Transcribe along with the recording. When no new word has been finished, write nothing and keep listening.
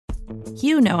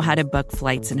You know how to book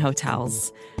flights and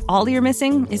hotels. All you're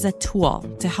missing is a tool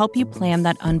to help you plan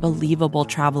that unbelievable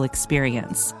travel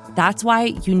experience. That's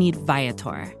why you need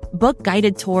Viator. Book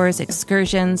guided tours,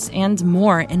 excursions, and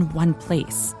more in one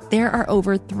place. There are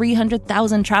over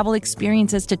 300,000 travel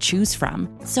experiences to choose from,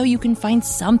 so you can find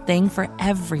something for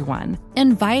everyone.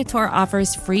 And Viator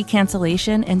offers free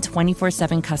cancellation and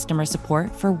 24/7 customer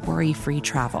support for worry-free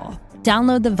travel.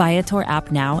 Download the Viator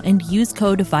app now and use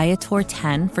code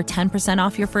Viator10 for 10%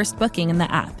 off your first booking in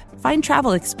the app. Find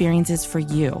travel experiences for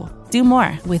you. Do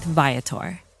more with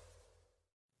Viator.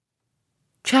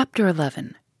 Chapter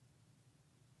 11.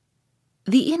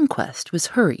 The inquest was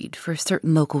hurried for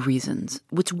certain local reasons,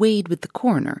 which weighed with the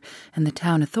coroner and the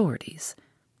town authorities.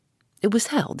 It was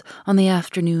held on the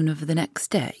afternoon of the next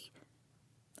day.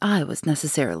 I was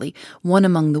necessarily one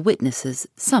among the witnesses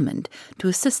summoned to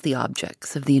assist the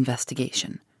objects of the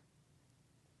investigation.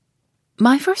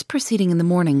 My first proceeding in the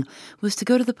morning was to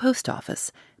go to the post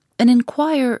office and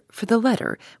inquire for the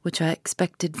letter which I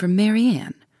expected from Mary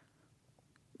Ann.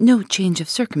 No change of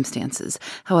circumstances,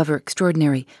 however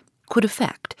extraordinary, could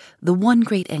affect the one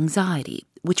great anxiety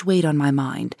which weighed on my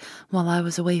mind while I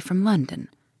was away from London.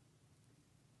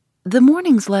 The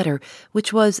morning's letter,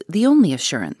 which was the only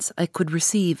assurance I could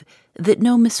receive that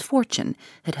no misfortune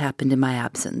had happened in my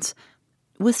absence,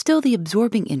 was still the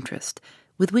absorbing interest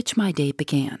with which my day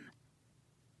began.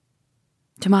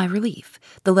 To my relief,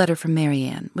 the letter from Mary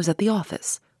Ann was at the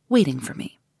office, waiting for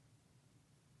me.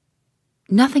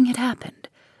 Nothing had happened.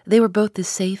 They were both as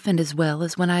safe and as well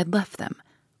as when I had left them.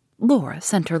 Laura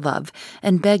sent her love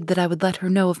and begged that I would let her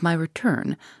know of my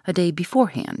return a day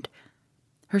beforehand.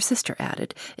 Her sister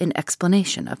added, in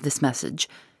explanation of this message,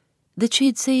 that she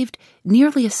had saved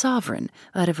nearly a sovereign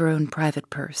out of her own private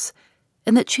purse,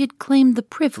 and that she had claimed the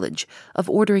privilege of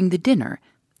ordering the dinner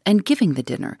and giving the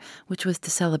dinner which was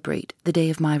to celebrate the day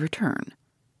of my return.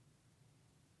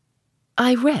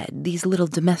 I read these little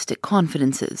domestic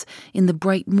confidences in the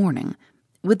bright morning,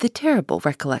 with the terrible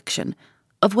recollection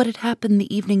of what had happened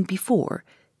the evening before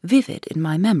vivid in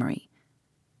my memory.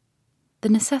 The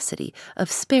necessity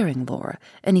of sparing Laura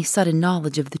any sudden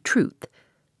knowledge of the truth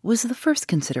was the first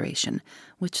consideration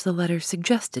which the letter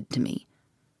suggested to me.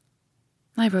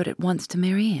 I wrote at once to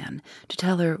Mary Ann to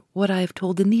tell her what I have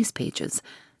told in these pages,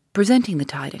 presenting the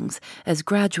tidings as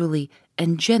gradually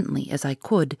and gently as I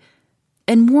could,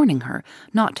 and warning her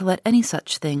not to let any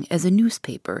such thing as a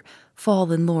newspaper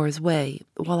fall in Laura's way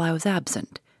while I was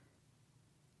absent.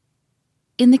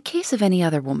 In the case of any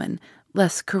other woman,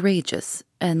 less courageous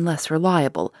and less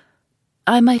reliable,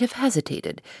 I might have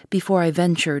hesitated before I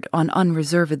ventured on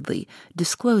unreservedly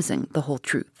disclosing the whole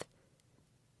truth.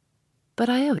 But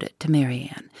I owed it to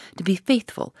Mary Ann to be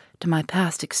faithful to my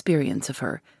past experience of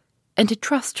her, and to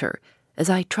trust her as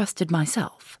I trusted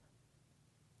myself.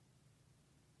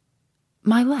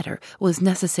 My letter was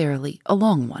necessarily a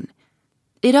long one.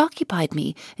 It occupied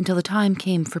me until the time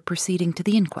came for proceeding to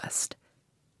the inquest.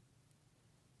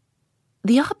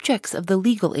 The objects of the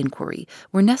legal inquiry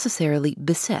were necessarily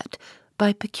beset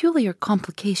by peculiar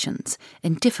complications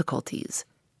and difficulties.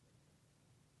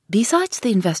 Besides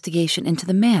the investigation into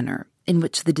the manner in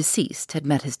which the deceased had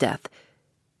met his death,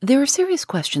 there were serious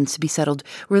questions to be settled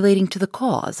relating to the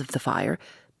cause of the fire,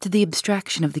 to the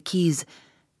abstraction of the keys,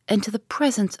 and to the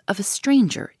presence of a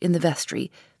stranger in the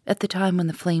vestry at the time when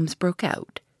the flames broke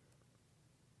out.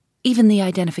 Even the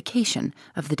identification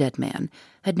of the dead man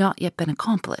had not yet been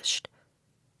accomplished.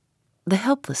 The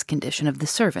helpless condition of the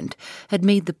servant had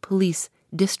made the police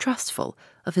distrustful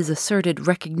of his asserted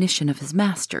recognition of his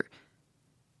master.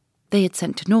 They had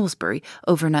sent to Knowlesbury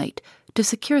overnight to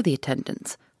secure the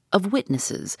attendance of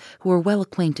witnesses who were well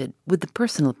acquainted with the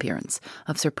personal appearance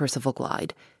of Sir Percival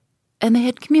Glyde, and they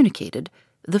had communicated,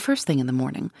 the first thing in the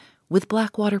morning, with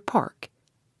Blackwater Park.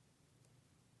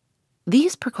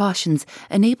 These precautions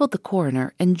enabled the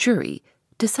coroner and jury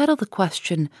to settle the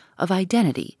question of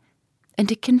identity and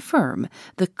to confirm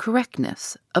the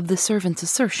correctness of the servant's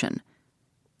assertion,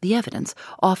 the evidence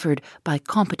offered by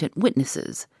competent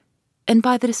witnesses, and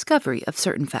by the discovery of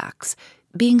certain facts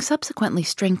being subsequently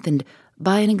strengthened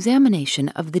by an examination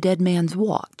of the dead man's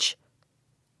watch.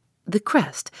 The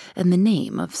crest and the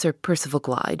name of Sir Percival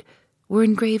Glyde were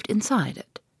engraved inside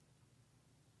it.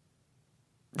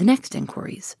 The next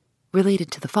inquiries related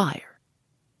to the fire.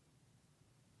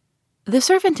 The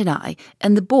servant and I,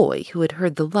 and the boy who had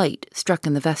heard the light struck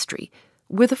in the vestry,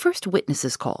 were the first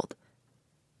witnesses called.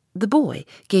 The boy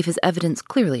gave his evidence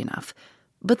clearly enough,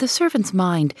 but the servant's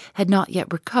mind had not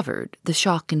yet recovered the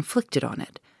shock inflicted on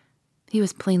it. He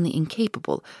was plainly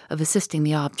incapable of assisting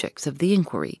the objects of the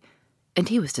inquiry, and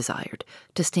he was desired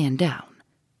to stand down.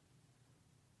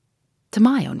 To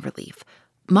my own relief,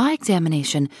 my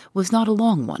examination was not a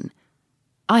long one.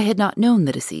 I had not known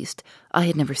the deceased, I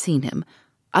had never seen him,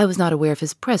 I was not aware of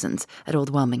his presence at Old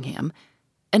Welmingham,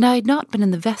 and I had not been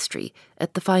in the vestry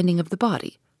at the finding of the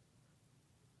body.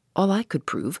 All I could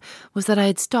prove was that I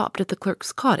had stopped at the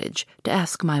clerk's cottage to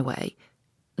ask my way,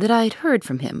 that I had heard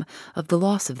from him of the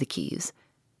loss of the keys,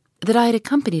 that I had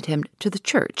accompanied him to the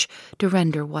church to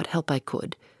render what help I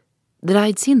could, that I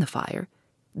had seen the fire,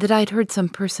 that I had heard some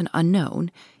person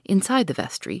unknown, inside the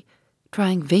vestry,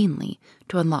 trying vainly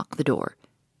to unlock the door,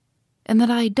 and that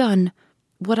I had done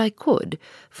what I could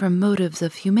from motives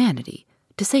of humanity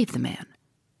to save the man.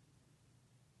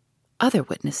 Other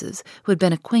witnesses who had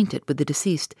been acquainted with the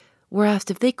deceased were asked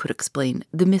if they could explain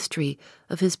the mystery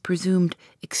of his presumed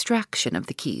extraction of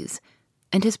the keys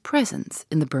and his presence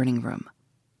in the burning room.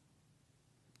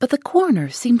 But the coroner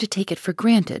seemed to take it for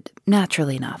granted,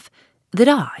 naturally enough, that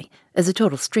I, as a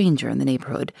total stranger in the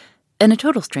neighborhood, and a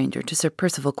total stranger to Sir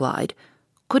Percival Glyde,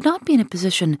 could not be in a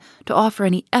position to offer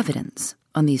any evidence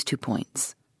on these 2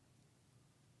 points.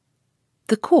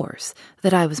 The course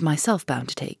that I was myself bound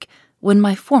to take, when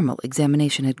my formal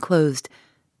examination had closed,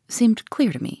 seemed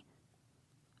clear to me.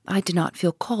 I did not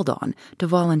feel called on to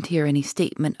volunteer any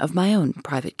statement of my own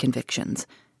private convictions.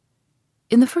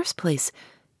 In the first place,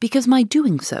 because my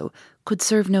doing so could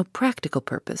serve no practical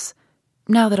purpose,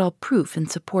 now that all proof in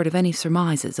support of any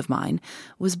surmises of mine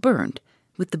was burned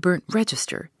with the burnt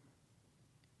register.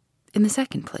 In the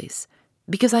second place,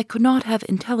 because I could not have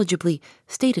intelligibly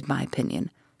stated my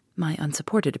opinion, my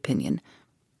unsupported opinion,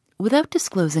 without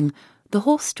disclosing the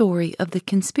whole story of the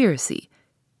conspiracy,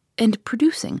 and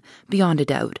producing, beyond a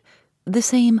doubt, the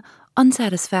same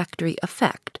unsatisfactory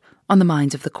effect on the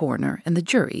minds of the coroner and the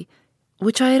jury,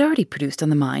 which I had already produced on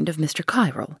the mind of Mr.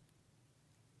 Kyrle.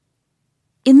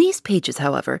 In these pages,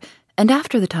 however, and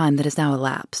after the time that has now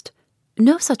elapsed,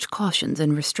 no such cautions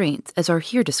and restraints as are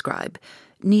here described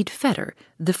need fetter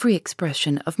the free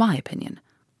expression of my opinion.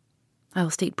 I will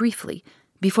state briefly,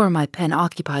 before my pen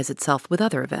occupies itself with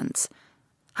other events,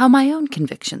 how my own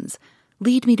convictions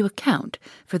lead me to account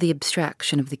for the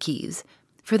abstraction of the keys,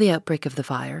 for the outbreak of the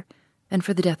fire, and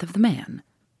for the death of the man.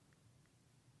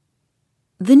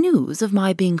 The news of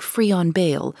my being free on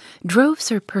bail drove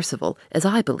Sir Percival, as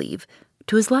I believe,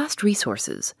 to his last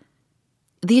resources.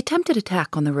 The attempted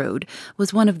attack on the road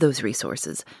was one of those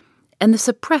resources, and the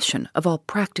suppression of all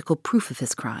practical proof of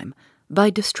his crime, by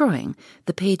destroying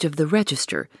the page of the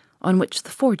register on which the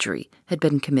forgery had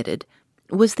been committed,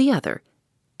 was the other,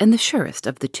 and the surest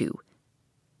of the 2.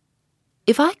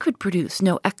 If I could produce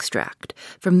no extract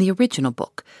from the original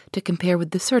book to compare with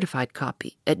the certified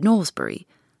copy at Knowlesbury,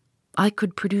 I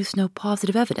could produce no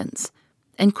positive evidence,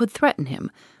 and could threaten him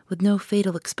with no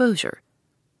fatal exposure.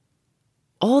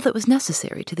 All that was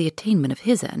necessary to the attainment of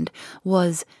his end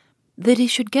was that he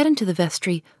should get into the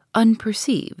vestry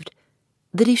unperceived,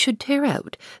 that he should tear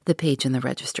out the page in the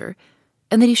register,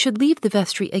 and that he should leave the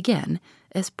vestry again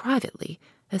as privately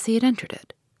as he had entered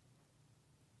it.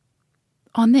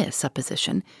 On this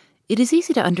supposition, it is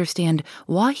easy to understand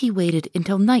why he waited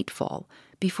until nightfall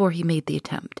before he made the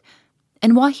attempt,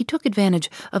 and why he took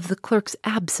advantage of the clerk's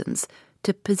absence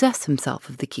to possess himself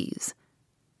of the keys.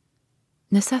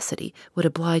 Necessity would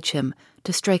oblige him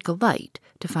to strike a light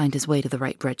to find his way to the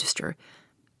right register,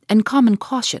 and common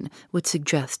caution would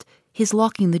suggest his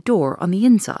locking the door on the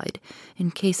inside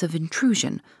in case of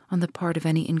intrusion on the part of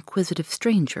any inquisitive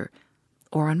stranger,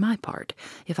 or on my part,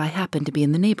 if I happened to be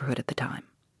in the neighborhood at the time.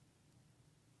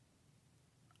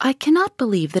 I cannot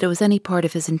believe that it was any part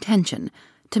of his intention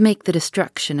to make the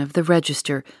destruction of the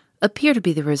register appear to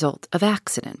be the result of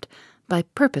accident by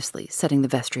purposely setting the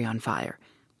vestry on fire.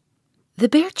 The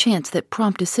bare chance that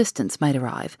prompt assistance might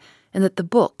arrive, and that the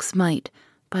books might,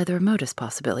 by the remotest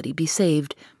possibility, be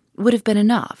saved, would have been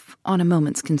enough, on a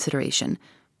moment's consideration,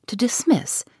 to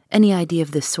dismiss any idea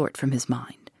of this sort from his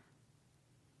mind.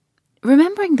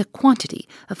 Remembering the quantity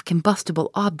of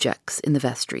combustible objects in the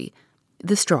vestry,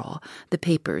 the straw, the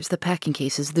papers, the packing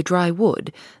cases, the dry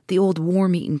wood, the old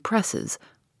worm-eaten presses,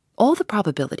 all the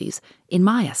probabilities, in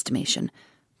my estimation,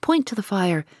 point to the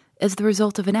fire as the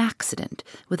result of an accident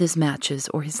with his matches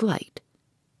or his light.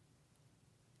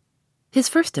 His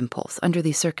first impulse, under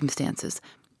these circumstances,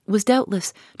 was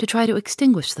doubtless to try to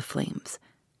extinguish the flames,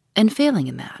 and failing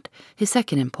in that, his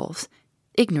second impulse,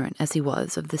 ignorant as he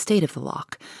was of the state of the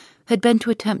lock, had been to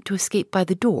attempt to escape by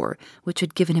the door which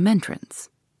had given him entrance.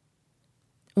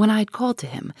 When I had called to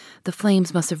him, the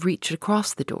flames must have reached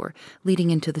across the door leading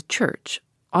into the church,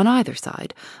 on either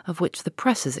side of which the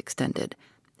presses extended,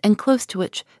 and close to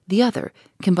which the other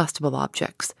combustible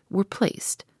objects were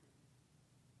placed.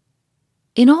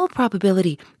 In all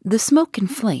probability, the smoke and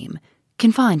flame,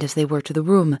 confined as they were to the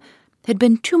room, had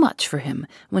been too much for him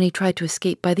when he tried to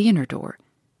escape by the inner door.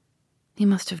 He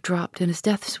must have dropped in his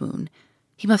death swoon.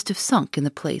 He must have sunk in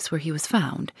the place where he was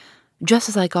found, just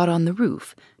as I got on the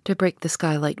roof to break the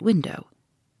skylight window.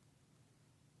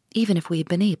 Even if we had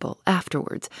been able,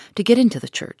 afterwards, to get into the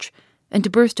church and to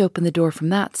burst open the door from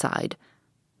that side,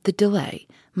 the delay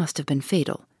must have been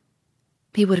fatal.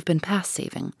 He would have been past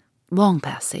saving, long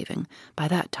past saving, by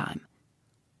that time.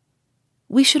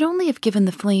 We should only have given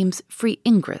the flames free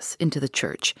ingress into the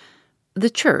church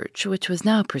which was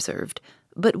now preserved,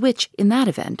 but which, in that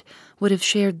event, would have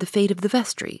shared the fate of the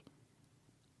vestry.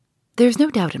 There is no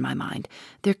doubt in my mind,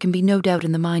 there can be no doubt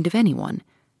in the mind of anyone,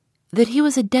 that he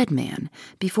was a dead man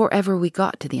before ever we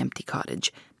got to the empty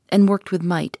cottage, and worked with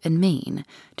might and main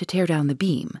to tear down the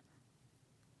beam.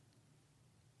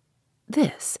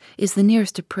 This is the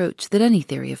nearest approach that any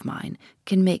theory of mine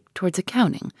can make towards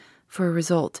accounting for a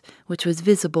result which was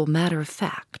visible matter of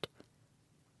fact.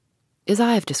 As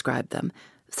I have described them,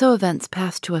 so events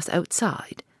passed to us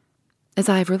outside. As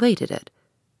I have related it,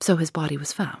 so his body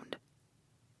was found.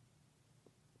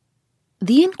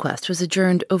 The inquest was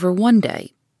adjourned over one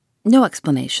day, no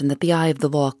explanation that the eye of the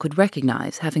law could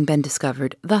recognize having been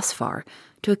discovered thus far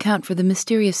to account for the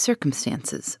mysterious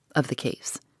circumstances of the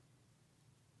case.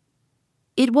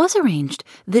 It was arranged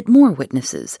that more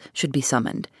witnesses should be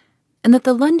summoned, and that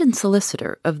the London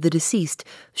solicitor of the deceased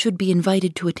should be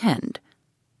invited to attend.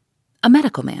 A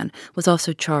medical man was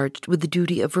also charged with the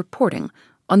duty of reporting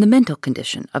on the mental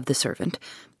condition of the servant,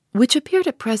 which appeared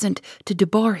at present to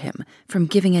debar him from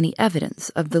giving any evidence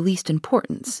of the least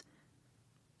importance.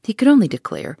 He could only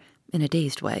declare, in a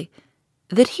dazed way,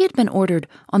 that he had been ordered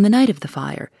on the night of the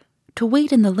fire to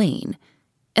wait in the lane,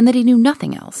 and that he knew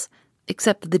nothing else,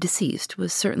 except that the deceased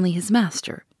was certainly his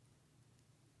master.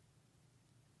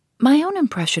 My own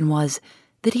impression was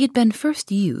that he had been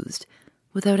first used,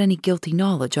 without any guilty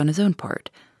knowledge on his own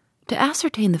part, to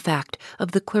ascertain the fact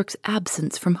of the clerk's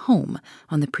absence from home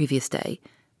on the previous day,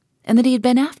 and that he had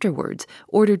been afterwards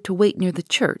ordered to wait near the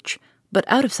church, but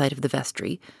out of sight of the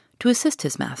vestry, to assist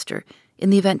his master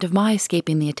in the event of my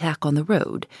escaping the attack on the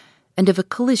road, and of a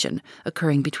collision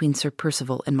occurring between Sir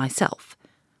Percival and myself.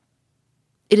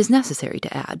 It is necessary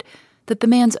to add that the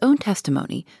man's own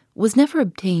testimony was never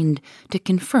obtained to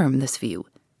confirm this view.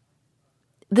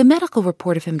 The medical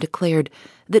report of him declared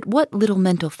that what little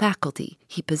mental faculty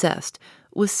he possessed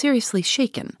was seriously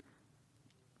shaken.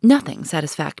 Nothing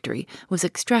satisfactory was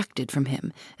extracted from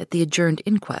him at the adjourned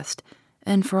inquest,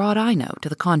 and for aught I know to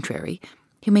the contrary,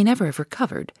 he may never have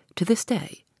recovered to this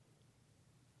day.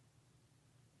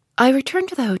 I returned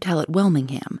to the hotel at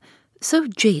Welmingham, so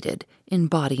jaded in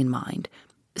body and mind,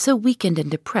 so weakened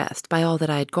and depressed by all that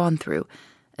I had gone through,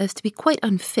 as to be quite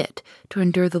unfit to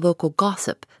endure the local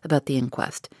gossip about the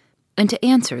inquest, and to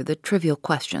answer the trivial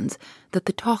questions that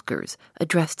the talkers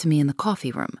addressed to me in the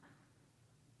coffee-room.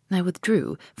 I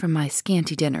withdrew from my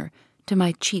scanty dinner to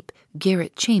my cheap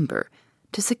garret chamber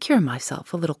to secure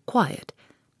myself a little quiet,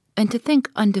 and to think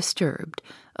undisturbed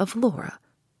of Laura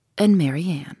and Mary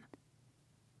Ann.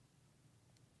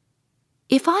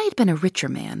 If I had been a richer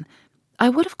man, I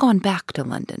would have gone back to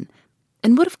London,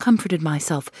 and would have comforted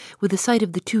myself with the sight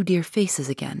of the two dear faces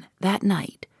again that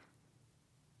night.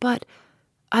 But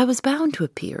I was bound to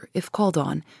appear, if called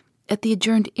on, at the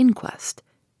adjourned inquest,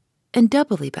 and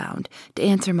doubly bound to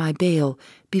answer my bail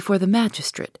before the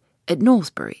magistrate at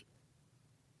Knowlesbury.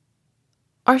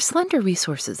 Our slender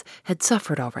resources had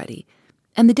suffered already,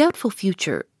 and the doubtful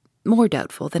future, more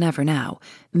doubtful than ever now,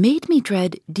 made me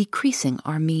dread decreasing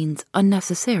our means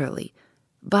unnecessarily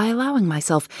by allowing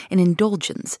myself an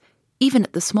indulgence, even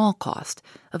at the small cost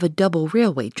of a double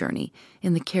railway journey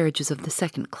in the carriages of the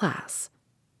second class.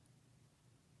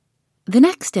 The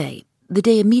next day, the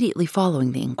day immediately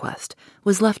following the inquest,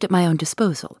 was left at my own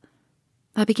disposal.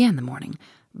 I began the morning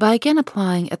by again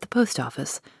applying at the post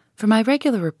office for my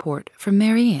regular report from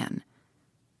Mary Ann.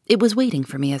 It was waiting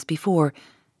for me as before,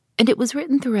 and it was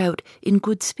written throughout in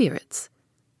good spirits.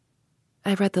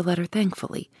 I read the letter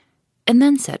thankfully, and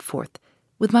then set forth,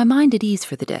 with my mind at ease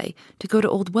for the day, to go to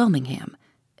Old Welmingham,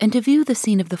 and to view the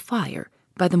scene of the fire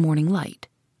by the morning light.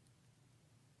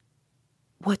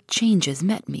 What changes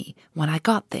met me when I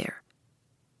got there!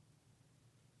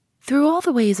 Through all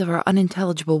the ways of our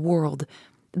unintelligible world,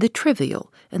 the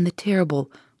trivial and the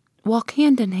terrible walk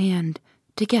hand in hand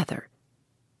together.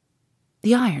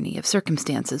 The irony of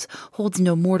circumstances holds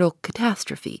no mortal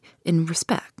catastrophe in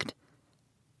respect.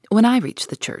 When I reached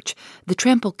the church, the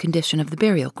trampled condition of the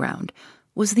burial ground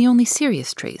was the only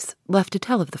serious trace left to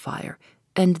tell of the fire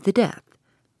and the death.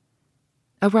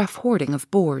 A rough hoarding of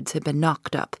boards had been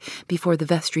knocked up before the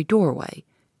vestry doorway.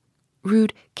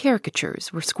 Rude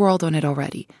caricatures were scrawled on it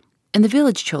already, and the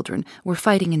village children were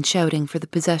fighting and shouting for the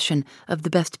possession of the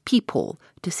best peephole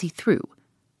to see through.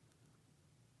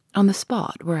 On the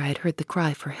spot where I had heard the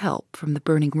cry for help from the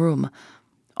burning room,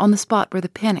 on the spot where the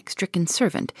panic-stricken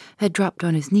servant had dropped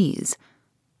on his knees,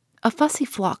 a fussy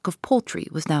flock of poultry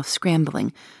was now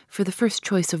scrambling for the first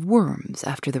choice of worms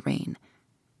after the rain.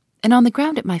 And on the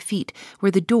ground at my feet,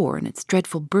 where the door and its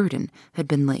dreadful burden had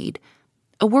been laid,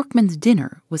 a workman's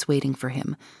dinner was waiting for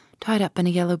him, tied up in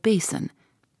a yellow basin,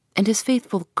 and his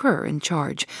faithful cur in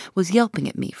charge was yelping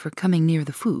at me for coming near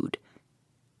the food.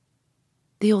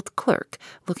 The old clerk,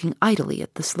 looking idly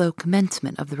at the slow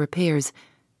commencement of the repairs,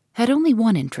 had only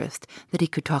one interest that he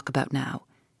could talk about now,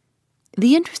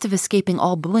 the interest of escaping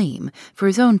all blame for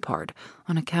his own part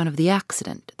on account of the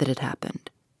accident that had happened.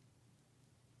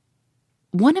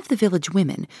 One of the village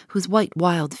women, whose white,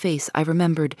 wild face I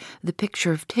remembered the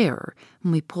picture of terror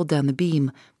when we pulled down the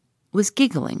beam, was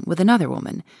giggling with another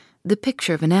woman, the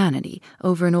picture of inanity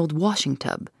over an old washing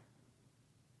tub.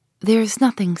 There's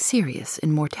nothing serious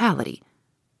in mortality.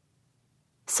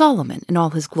 Solomon, in all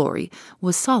his glory,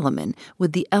 was Solomon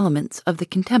with the elements of the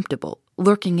contemptible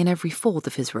lurking in every fold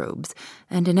of his robes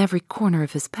and in every corner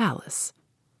of his palace.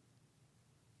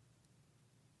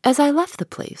 As I left the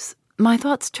place, my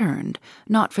thoughts turned,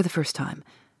 not for the first time,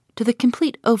 to the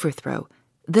complete overthrow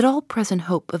that all present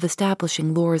hope of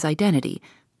establishing Laura's identity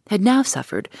had now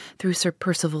suffered through Sir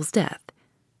Percival's death.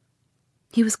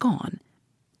 He was gone,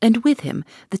 and with him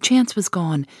the chance was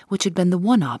gone which had been the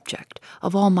one object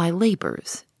of all my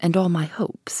labors and all my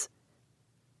hopes.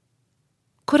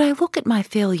 Could I look at my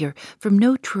failure from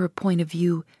no truer point of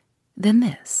view than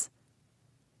this?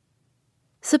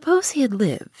 Suppose he had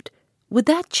lived, would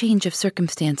that change of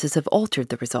circumstances have altered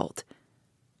the result?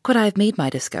 Could I have made my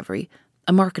discovery,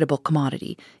 a marketable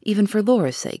commodity, even for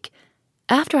Laura's sake,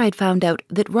 after I had found out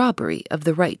that robbery of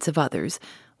the rights of others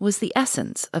was the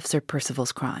essence of Sir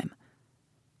Percival's crime?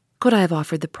 Could I have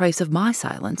offered the price of my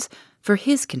silence for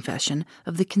his confession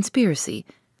of the conspiracy,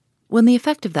 when the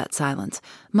effect of that silence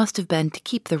must have been to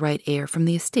keep the right heir from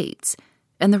the estates,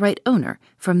 and the right owner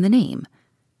from the name?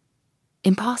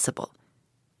 Impossible.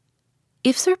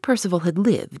 If Sir Percival had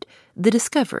lived, the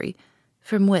discovery,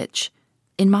 from which,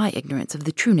 in my ignorance of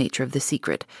the true nature of the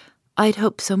secret, I had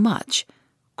hoped so much,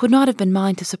 could not have been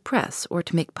mine to suppress or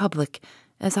to make public,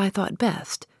 as I thought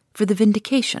best, for the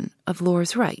vindication of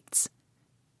Laura's rights.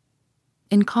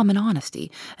 In common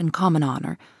honesty and common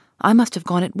honor, I must have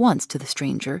gone at once to the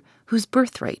stranger whose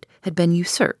birthright had been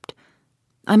usurped.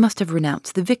 I must have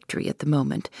renounced the victory at the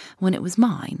moment when it was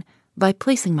mine, by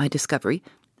placing my discovery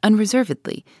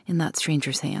unreservedly in that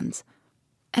stranger's hands.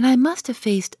 And I must have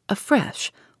faced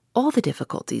afresh all the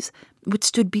difficulties which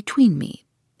stood between me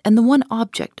and the one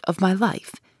object of my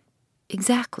life,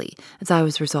 exactly as I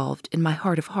was resolved in my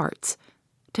heart of hearts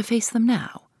to face them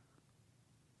now.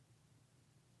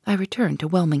 I returned to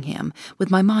Welmingham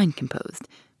with my mind composed,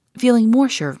 feeling more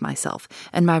sure of myself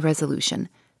and my resolution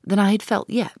than I had felt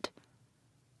yet.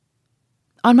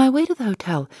 On my way to the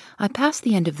hotel, I passed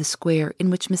the end of the square in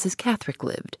which Mrs. Catherick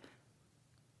lived.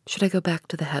 Should I go back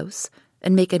to the house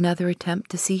and make another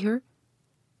attempt to see her?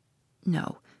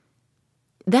 No.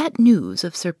 That news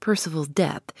of Sir Percival's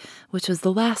death, which was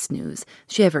the last news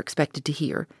she ever expected to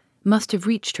hear, must have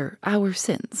reached her hours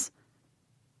since.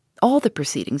 All the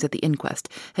proceedings at the inquest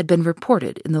had been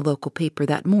reported in the local paper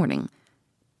that morning.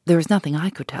 There was nothing I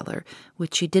could tell her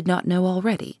which she did not know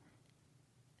already.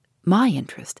 My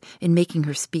interest in making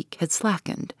her speak had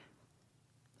slackened.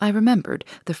 I remembered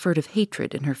the furtive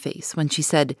hatred in her face when she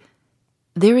said,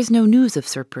 "There is no news of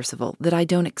Sir Percival that I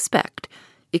don't expect,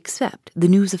 except the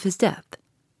news of his death."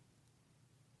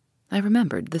 I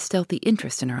remembered the stealthy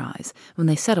interest in her eyes when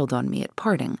they settled on me at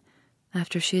parting,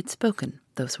 after she had spoken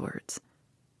those words.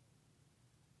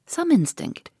 Some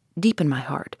instinct, deep in my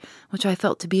heart, which I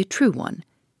felt to be a true one,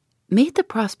 made the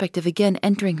prospect of again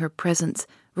entering her presence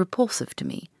repulsive to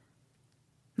me.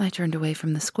 I turned away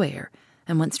from the square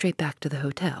and went straight back to the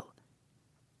hotel.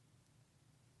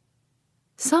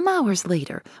 Some hours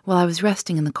later, while I was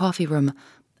resting in the coffee room,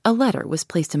 a letter was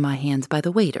placed in my hands by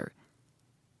the waiter.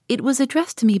 It was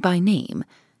addressed to me by name,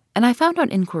 and I found on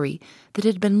inquiry that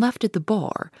it had been left at the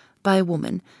bar by a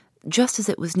woman just as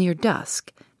it was near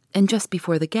dusk and just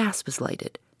before the gas was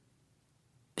lighted.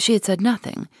 She had said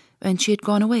nothing, and she had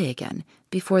gone away again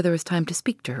before there was time to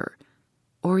speak to her,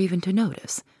 or even to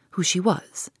notice who she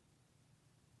was.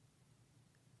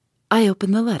 I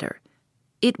opened the letter.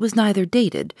 It was neither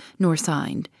dated nor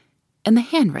signed, and the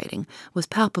handwriting was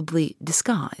palpably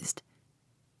disguised.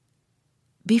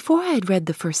 Before I had read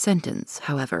the first sentence,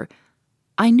 however,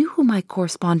 I knew who my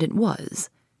correspondent was.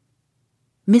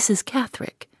 Mrs.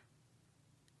 Catherick.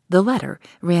 The letter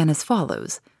ran as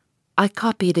follows. I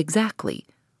copied exactly,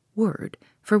 word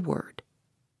for word.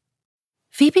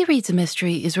 Phoebe Reads a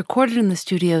Mystery is recorded in the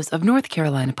studios of North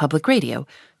Carolina Public Radio,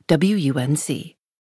 WUNC.